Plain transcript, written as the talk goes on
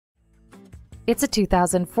It's a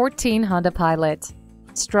 2014 Honda Pilot.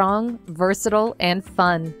 Strong, versatile, and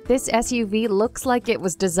fun, this SUV looks like it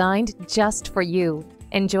was designed just for you.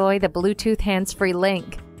 Enjoy the Bluetooth hands-free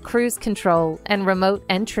link, cruise control, and remote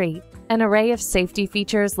entry. An array of safety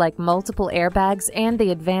features like multiple airbags and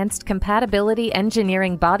the advanced compatibility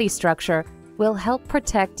engineering body structure will help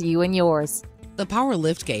protect you and yours. The power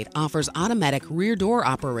liftgate offers automatic rear door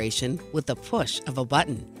operation with the push of a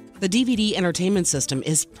button. The DVD entertainment system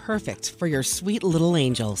is perfect for your sweet little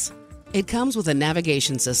angels. It comes with a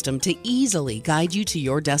navigation system to easily guide you to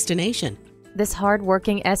your destination. This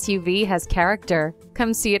hard-working SUV has character.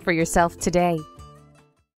 Come see it for yourself today.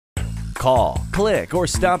 Call, click, or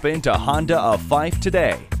stop into Honda of Fife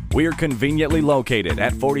today. We're conveniently located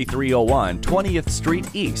at 4301 20th Street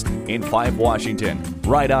East in Fife, Washington,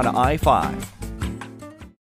 right on I-5.